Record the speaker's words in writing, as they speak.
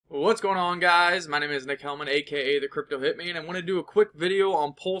What's going on, guys? My name is Nick Hellman, aka the Crypto Hitman. I want to do a quick video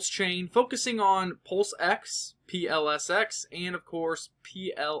on Pulse Chain, focusing on PLSX, PLSX, and of course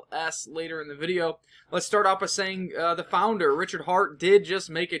PLS later in the video. Let's start off by saying the founder, Richard Hart, did just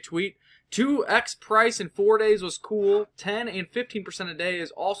make a tweet. 2x price in 4 days was cool. 10 and 15% a day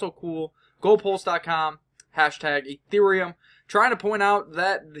is also cool. GoPulse.com, hashtag Ethereum. Trying to point out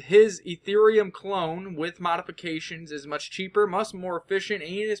that his Ethereum clone with modifications is much cheaper, much more efficient,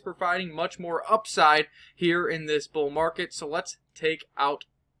 and is providing much more upside here in this bull market. So let's take out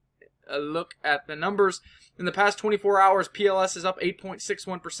a look at the numbers. In the past 24 hours, PLS is up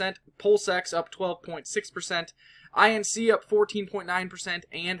 8.61%, PulseX up 12.6%, INC up 14.9%,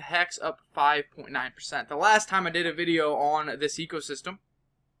 and HEX up 5.9%. The last time I did a video on this ecosystem,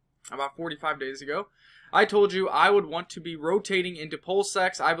 about 45 days ago, I told you I would want to be rotating into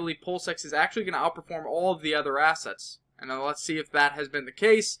PulseX. I believe PulseX is actually going to outperform all of the other assets. And let's see if that has been the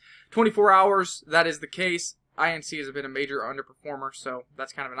case. 24 hours, that is the case. INC has been a major underperformer, so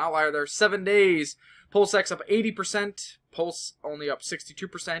that's kind of an outlier there. 7 days, PulseX up 80%, Pulse only up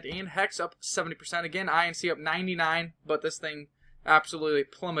 62%, and HEX up 70%. Again, INC up 99%, but this thing absolutely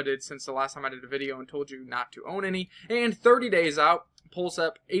plummeted since the last time I did a video and told you not to own any. And 30 days out, Pulse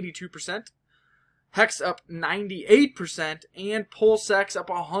up 82%. HEX up 98%, and PulseX up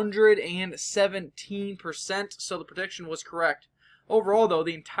 117%, so the prediction was correct. Overall, though,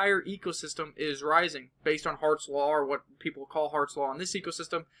 the entire ecosystem is rising based on Hart's Law, or what people call Hart's Law in this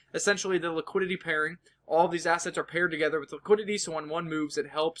ecosystem. Essentially, the liquidity pairing. All of these assets are paired together with liquidity, so when one moves, it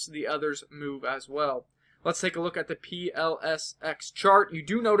helps the others move as well. Let's take a look at the PLSX chart. You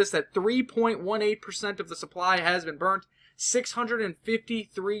do notice that 3.18% of the supply has been burnt.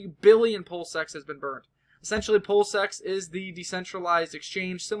 653 billion PulseX has been burned. Essentially, PulseX is the decentralized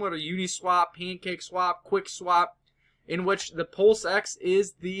exchange similar to Uniswap, PancakeSwap, QuickSwap, in which the PulseX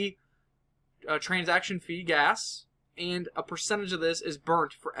is the transaction fee gas, and a percentage of this is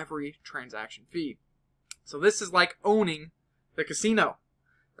burnt for every transaction fee. So this is like owning the casino.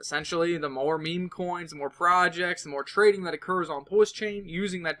 Essentially, the more meme coins, the more projects, the more trading that occurs on Pulse Chain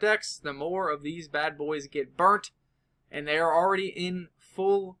using that DEX, the more of these bad boys get burnt. And they are already in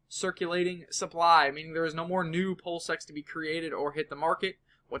full circulating supply, meaning there is no more new PulseX to be created or hit the market.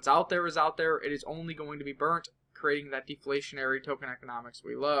 What's out there is out there. It is only going to be burnt, creating that deflationary token economics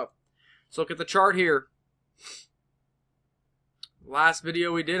we love. So look at the chart here. Last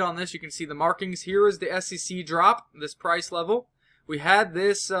video we did on this, you can see the markings. Here is the SEC drop, this price level. We had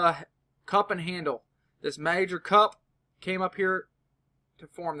this cup and handle. This major cup came up here to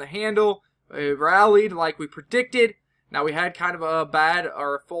form the handle. It rallied like we predicted. Now we had kind of a bad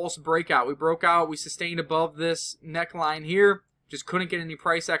or a false breakout. We broke out, we sustained above this neckline here. Just couldn't get any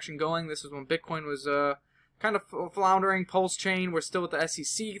price action going. This was when Bitcoin was kind of floundering. Pulse Chain, we're still with the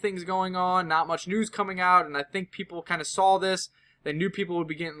SEC things going on. Not much news coming out, and I think people kind of saw this. They knew people would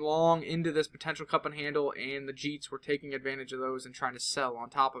be getting long into this potential cup and handle, and the Jeets were taking advantage of those and trying to sell on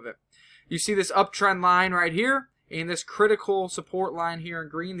top of it. You see this uptrend line right here. And this critical support line here in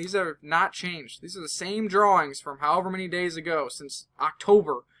green, these are not changed. These are the same drawings from however many days ago, since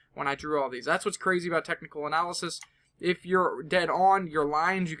October when I drew all these. That's what's crazy about technical analysis. If you're dead on your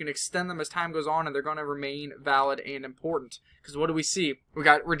lines, you can extend them as time goes on, and they're going to remain valid and important. Because what do we see? We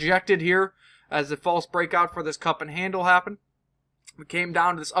got rejected here as a false breakout for this cup and handle happened. We came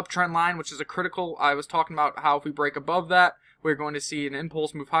down to this uptrend line, which is a critical. I was talking about how if we break above that, we're going to see an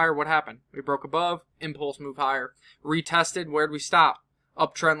impulse move higher. What happened? We broke above, impulse move higher. Retested, where'd we stop?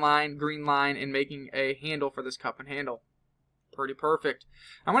 Uptrend line, green line, and making a handle for this cup and handle. Pretty perfect.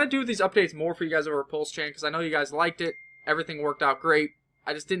 I'm going to do these updates more for you guys over Pulse Chain because I know you guys liked it. Everything worked out great.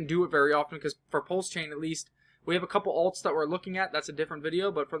 I just didn't do it very often because for Pulse Chain at least, we have a couple alts that we're looking at. That's a different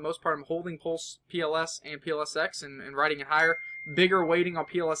video, but for the most part, I'm holding Pulse, PLS, and PLSX and riding it higher. Bigger weighting on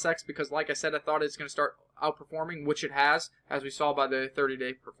PLSX because, like I said, I thought it's going to start outperforming, which it has, as we saw by the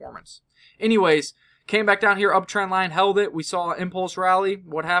 30-day performance. Anyways, came back down here, uptrend line, held it. We saw an impulse rally.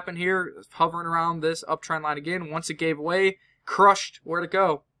 What happened here? Hovering around this uptrend line again. Once it gave way, crushed. Where'd it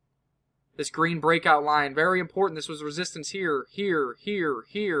go? This green breakout line. Very important. This was resistance here, here, here,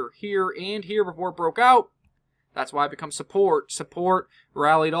 here, here, and here before it broke out. That's why it becomes support. Support,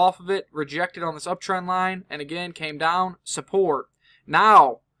 rallied off of it, rejected on this uptrend line, and again came down, support.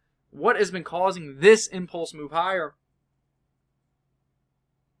 Now, what has been causing this impulse move higher?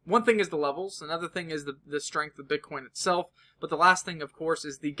 One thing is the levels, another thing is the strength of Bitcoin itself, but the last thing, of course,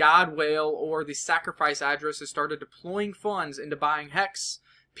 is the God whale or the sacrifice address has started deploying funds into buying HEX,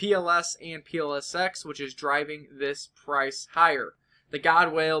 PLS, and PLSX, which is driving this price higher. the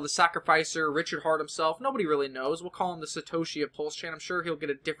God Whale, the Sacrificer, Richard Hart himself, nobody really knows. We'll call him the Satoshi of Pulse Chain. I'm sure he'll get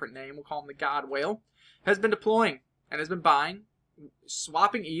a different name. We'll call him the God Whale. Has been deploying and has been buying,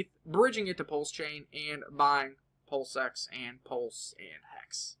 swapping ETH, bridging it to Pulse Chain, and buying PLSX and Pulse and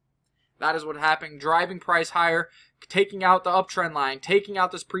Hex. That is what happened, driving price higher, taking out the uptrend line, taking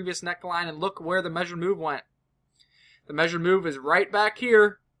out this previous neckline, and look where the measured move went. The measured move is right back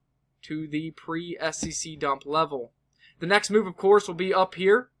here to the pre-SEC dump level. The next move, of course, will be up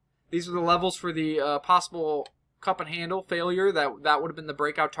here. These are the levels for the possible cup and handle failure. That would have been the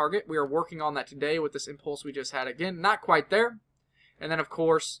breakout target. We are working on that today with this impulse we just had. Again, not quite there. And then, of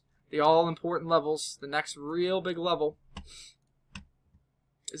course, the all-important levels. The next real big level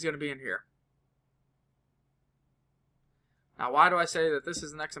is going to be in here. Now, why do I say that this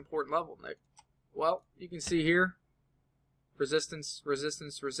is the next important level, Nick? Well, you can see here, resistance,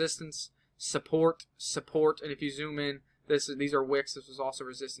 resistance, resistance, support, support, and if you zoom in, these are wicks. This was also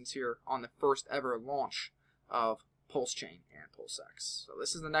resistance here on the first ever launch of Pulse Chain and PLSX. So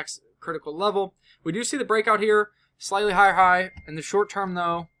this is the next critical level. We do see the breakout here, slightly higher high. In the short term,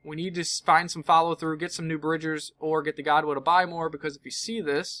 though, we need to find some follow through, get some new bridgers, or get the Godwell to buy more, because if you see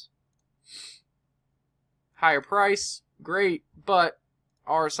this, higher price, great, but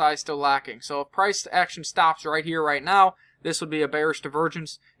RSI still lacking. So if price action stops right here, right now, this would be a bearish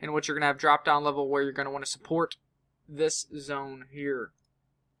divergence in which you're going to have drop down level where you're going to want to support this zone here.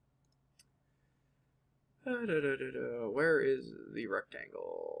 Where is the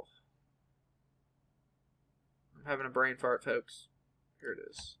rectangle? I'm having a brain fart, folks. Here it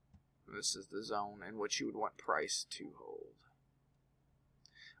is. This is the zone in which you would want price to hold.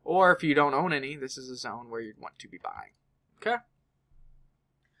 Or if you don't own any, this is a zone where you'd want to be buying. Okay?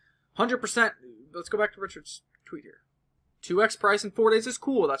 100%. Let's go back to Richard's tweet here. 2x price in 4 days is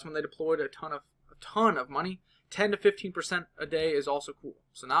cool. That's when they deployed a ton of money. 10 to 15% a day is also cool.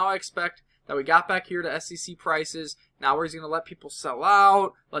 So now I expect that we got back here to SEC prices. Now we're going to let people sell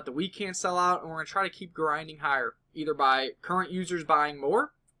out, let the weekend sell out, and we're going to try to keep grinding higher, either by current users buying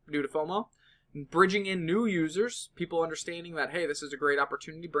more due to FOMO, bridging in new users, people understanding that, hey, this is a great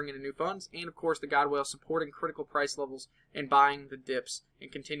opportunity, bringing in new funds, and of course the Godwell supporting critical price levels and buying the dips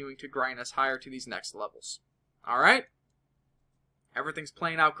and continuing to grind us higher to these next levels. All right? Everything's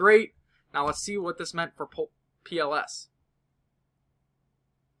playing out great. Now let's see what this meant for PLS.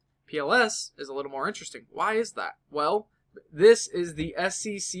 PLS is a little more interesting. Why is that? Well, this is the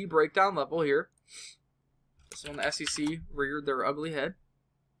SEC breakdown level here. This one, the SEC reared their ugly head.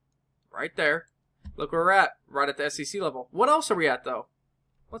 Right there. Look where we're at. Right at the SEC level. What else are we at, though?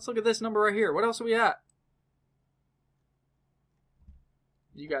 Let's look at this number right here. What else are we at?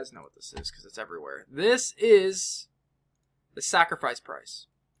 You guys know what this is because it's everywhere. This is the sacrifice price.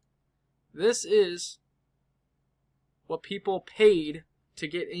 This is what people paid to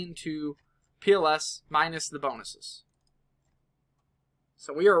get into PLS minus the bonuses.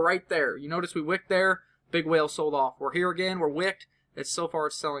 So we are right there. You notice we wicked there. Big whale sold off. We're here again. We're wicked. So far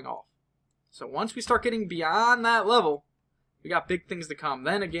it's selling off. So once we start getting beyond that level, we got big things to come.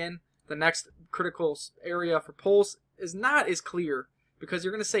 Then again, the next critical area for Pulse is not as clear because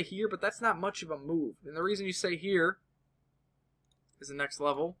you're going to say here, but that's not much of a move. And the reason you say here is the next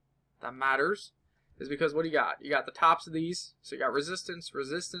level that matters is because what do you got? You got the tops of these. So you got resistance,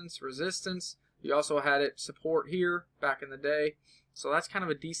 resistance, resistance. You also had it support here back in the day. So that's kind of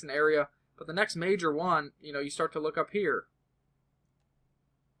a decent area. But the next major one, you know, you start to look up here.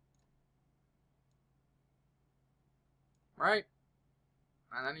 Right?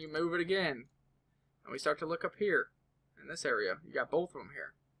 And then you move it again. And we start to look up here in this area. You got both of them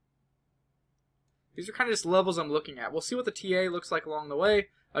here. These are kind of just levels I'm looking at. We'll see what the TA looks like along the way.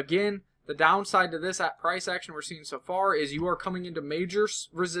 Again, the downside to this price action we're seeing so far is you are coming into major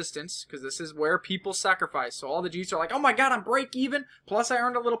resistance because this is where people sacrifice. So all the Gs are like, oh my god, I'm break even, plus I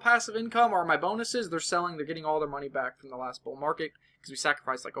earned a little passive income, or my bonuses. They're selling, they're getting all their money back from the last bull market because we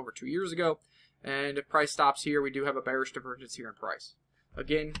sacrificed like over 2 years ago. And if price stops here, we do have a bearish divergence here in price.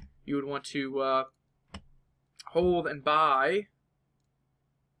 Again, you would want to hold and buy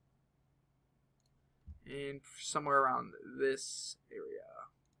in somewhere around this area.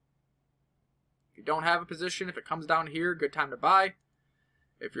 If you don't have a position, if it comes down here, good time to buy.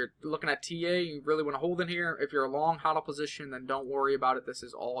 If you're looking at TA, you really want to hold in here. If you're a long hodl position, then don't worry about it. This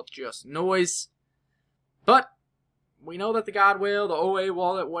is all just noise. But we know that the Godwell, the OA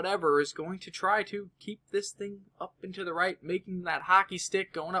wallet, whatever, is going to try to keep this thing up and to the right, making that hockey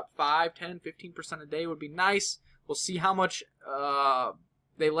stick going up 5, 10, 15% a day would be nice. We'll see how much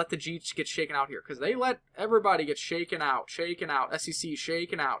they let the Jeets get shaken out here, because they let everybody get shaken out, SEC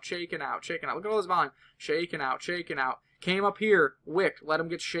shaken out, shaken out, shaken out. Look at all this volume, shaken out, Came up here, wicked, let him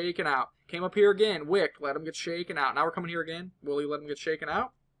get shaken out. Came up here again, wicked, let him get shaken out. Now we're coming here again. Will he let him get shaken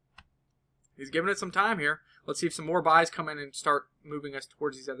out? He's giving it some time here. Let's see if some more buys come in and start moving us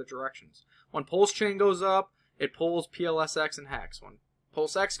towards these other directions. When pulse chain goes up, it pulls PLSX and HEX. When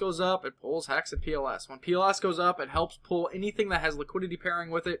pulse X goes up, it pulls HEX and PLS. When PLS goes up, it helps pull anything that has liquidity pairing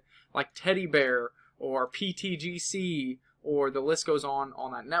with it, like Teddy Bear or PTGC, or the list goes on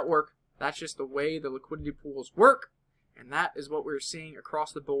that network. That's just the way the liquidity pools work. And that is what we're seeing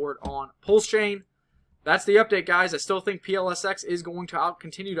across the board on pulse chain. That's the update, guys. I still think PLSX is going to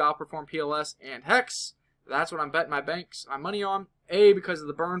continue to outperform PLS and HEX. That's what I'm betting my money on. A, because of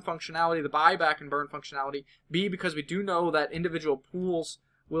the burn functionality, the buyback and burn functionality. B, because we do know that individual pools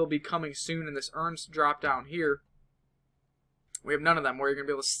will be coming soon in this earns drop down here. We have none of them where you're going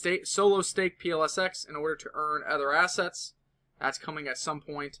to be able to solo stake PLSX in order to earn other assets. That's coming at some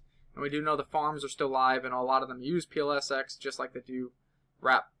point. And we do know the farms are still live, and a lot of them use PLSX just like they do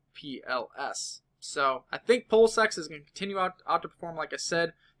wrap PLS. So I think PulseX is going to continue out to perform, like I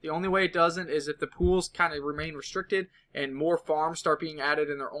said. The only way it doesn't is if the pools kind of remain restricted and more farms start being added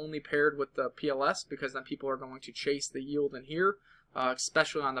and they're only paired with the PLS, because then people are going to chase the yield in here,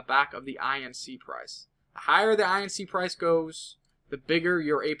 especially on the back of the INC price. The higher the INC price goes, the bigger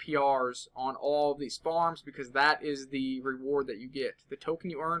your APRs on all of these farms, because that is the reward that you get. The token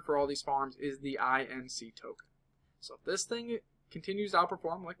you earn for all these farms is the INC token. So if this thing continues to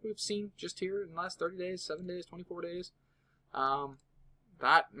outperform like we've seen just here in the last 30 days, 7 days, 24 days,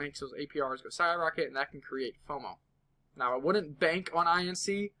 that makes those APRs go skyrocket, and that can create FOMO. Now, I wouldn't bank on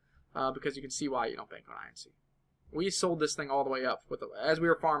INC because you can see why you don't bank on INC. We sold this thing all the way up. As we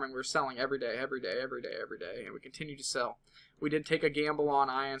were farming, we were selling every day, and we continue to sell. We did take a gamble on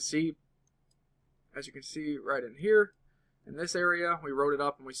INC. As you can see right in here, in this area, we wrote it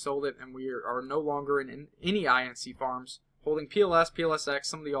up and we sold it, and we are no longer in any INC farms. Holding PLS, PLSX,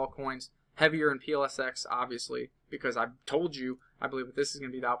 some of the altcoins, heavier in PLSX, obviously, because I've told you I believe that this is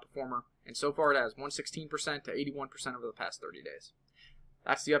going to be the outperformer, and so far it has 116% to 81% over the past 30 days.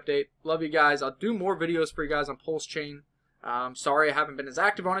 That's the update. Love you guys. I'll do more videos for you guys on Pulse Chain. Sorry I haven't been as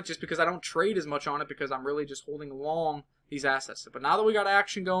active on it just because I don't trade as much on it, because I'm really just holding along these assets. But now that we got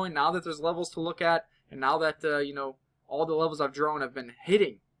action going, now that there's levels to look at, and now that you know, all the levels I've drawn have been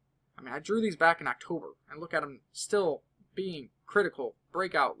hitting. I mean, I drew these back in October, and look at them still being critical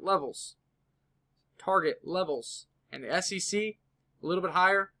breakout levels, target levels, and the SEC a little bit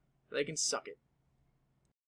higher. They can suck it.